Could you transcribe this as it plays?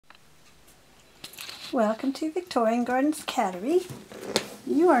Welcome to Victorian Gardens Cattery.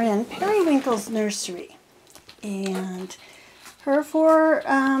 You are in Periwinkle's nursery, and her four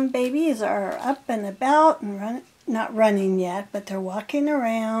babies are up and about and not running yet, but they're walking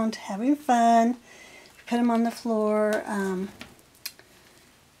around, having fun. Put them on the floor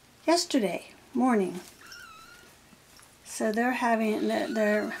yesterday morning, so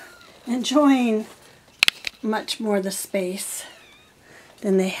they're enjoying much more the space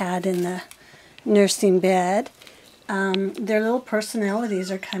than they had in the nursing bed. Their little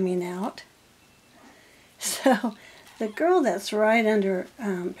personalities are coming out. So the girl that's right under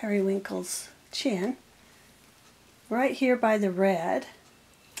Periwinkle's chin, right here by the red,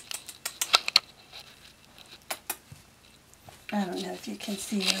 I don't know if you can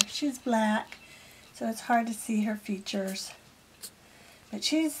see her. She's black, so it's hard to see her features. But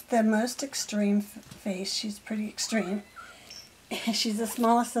she's the most extreme face. She's pretty extreme. She's the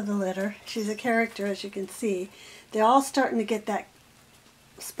smallest of the litter. She's a character, as you can see. They're all starting to get that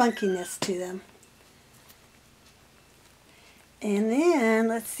spunkiness to them. And then,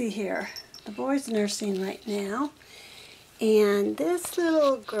 let's see here. The boy's nursing right now. And this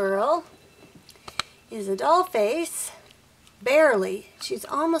little girl is a doll face. Barely. She's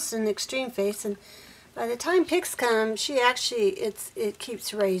almost an extreme face. And by the time pics come, she actually, it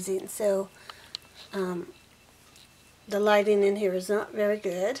keeps raising. So, the lighting in here is not very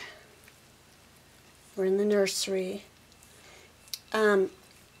good. We're in the nursery. And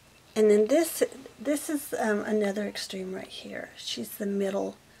then this is another extreme right here. She's the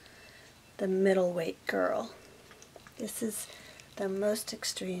middleweight girl. This is the most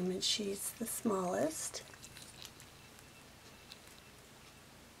extreme, and she's the smallest.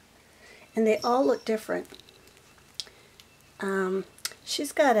 And they all look different.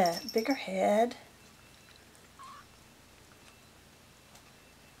 She's got a bigger head.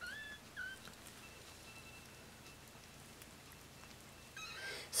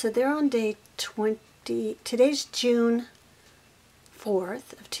 So they're on day 20, today's June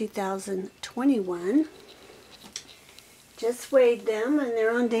 4th of 2021. Just weighed them, and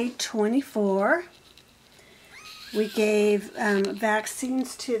they're on day 24. We gave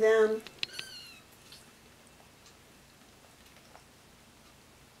vaccines to them.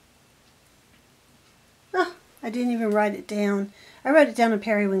 Oh, I didn't even write it down. I wrote it down on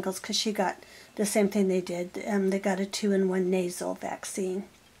Periwinkle's because she got the same thing they did. They got a 2-in-1 nasal vaccine.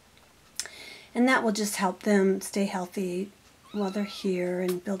 And that will just help them stay healthy while they're here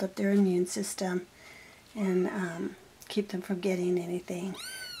and build up their immune system and keep them from getting anything.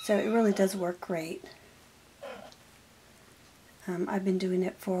 So it really does work great. I've been doing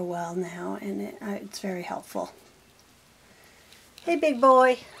it for a while now, and it's very helpful. Hey, big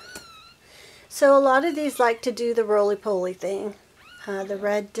boy. So a lot of these like to do the roly-poly thing. The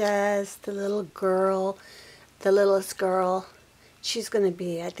red does, the little girl, the littlest girl. She's going to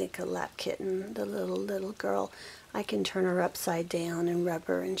be, I think, a lap kitten, the little girl. I can turn her upside down and rub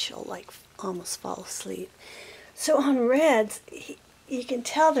her, and she'll like almost fall asleep. So on reds, you can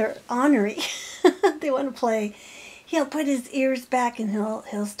tell they're ornery. They want to play. He'll put his ears back and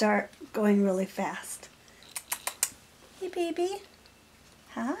he'll start going really fast. Hey, baby.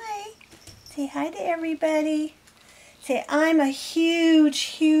 Hi. Say hi to everybody. Say, I'm a huge,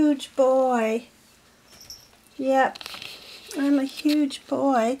 huge boy. Yep. I'm a huge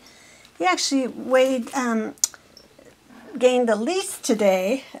boy. He actually gained the least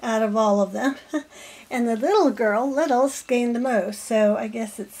today out of all of them. And the little girl, littles, gained the most. So I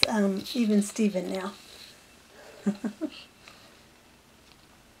guess it's even Steven now.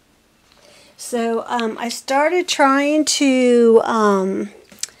 So I started trying to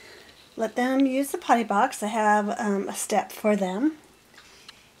let them use the potty box. I have a step for them.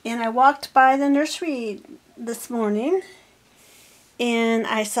 And I walked by the nursery this morning, and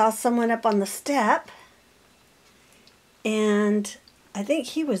I saw someone up on the step, and I think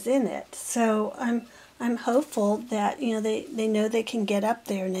he was in it. So I'm hopeful that, you know, they know they can get up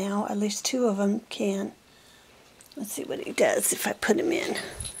there now. At least two of them can. Let's see what he does if I put him in. Is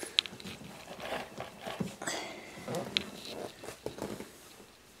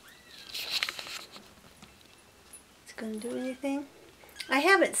he going to do anything? I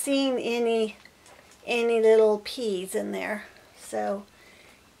haven't seen any little peas in there. So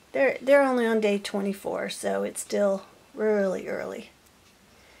they're only on day 24, so it's still really early.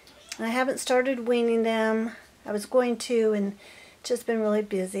 And I haven't started weaning them. I was going to, and just been really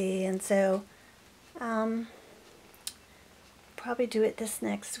busy, and so probably do it this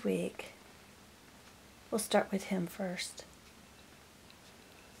next week. We'll start with him first.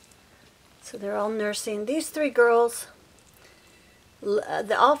 So they're all nursing. These three girls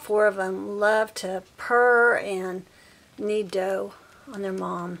all four of them love to purr and knead dough on their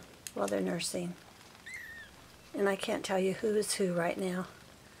mom while they're nursing. And I can't tell you who is who right now.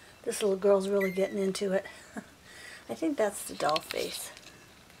 This little girl's really getting into it. I think that's the doll face.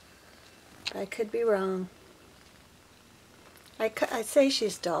 I could be wrong. I say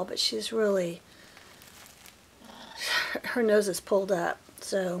she's doll, but she's really, her nose is pulled up,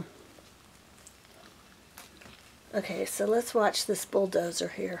 so. Okay, so let's watch this bulldozer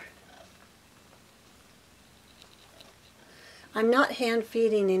here. I'm not hand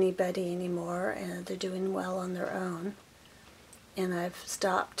feeding anybody anymore, and they're doing well on their own. And I've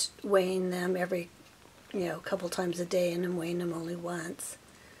stopped weighing them every, couple times a day, and I'm weighing them only once.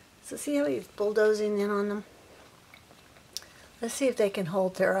 So see how he's bulldozing in on them? Let's see if they can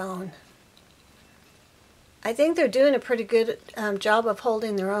hold their own. I think they're doing a pretty good job of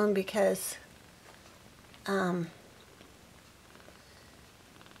holding their own because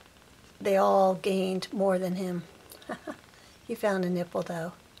they all gained more than him. He found a nipple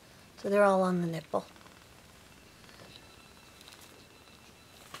though, so they're all on the nipple.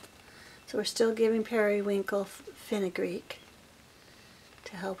 So we're still giving Periwinkle fenugreek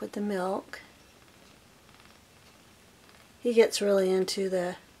to help with the milk. He gets really into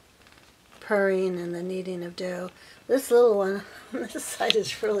the purring and the kneading of dough. This little one on this side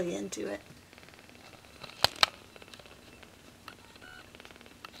is really into it.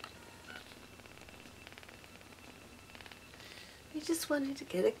 We just wanted to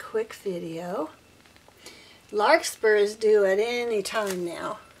get a quick video. Larkspur is due at any time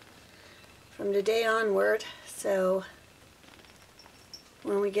now, from today onward. So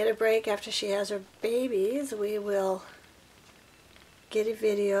when we get a break after she has her babies, we will get a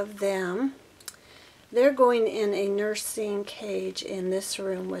video of them. They're going in a nursing cage in this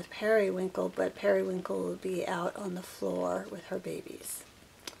room with Periwinkle, but Periwinkle will be out on the floor with her babies.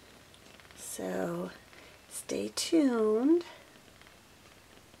 So stay tuned.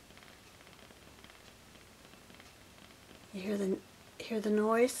 You hear the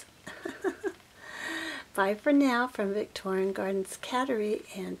noise? Bye for now from Victorian Gardens Cattery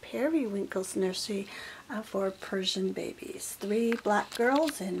and Periwinkle's nursery for Persian babies. 3 black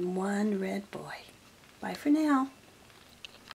girls and 1 red boy. Bye for now.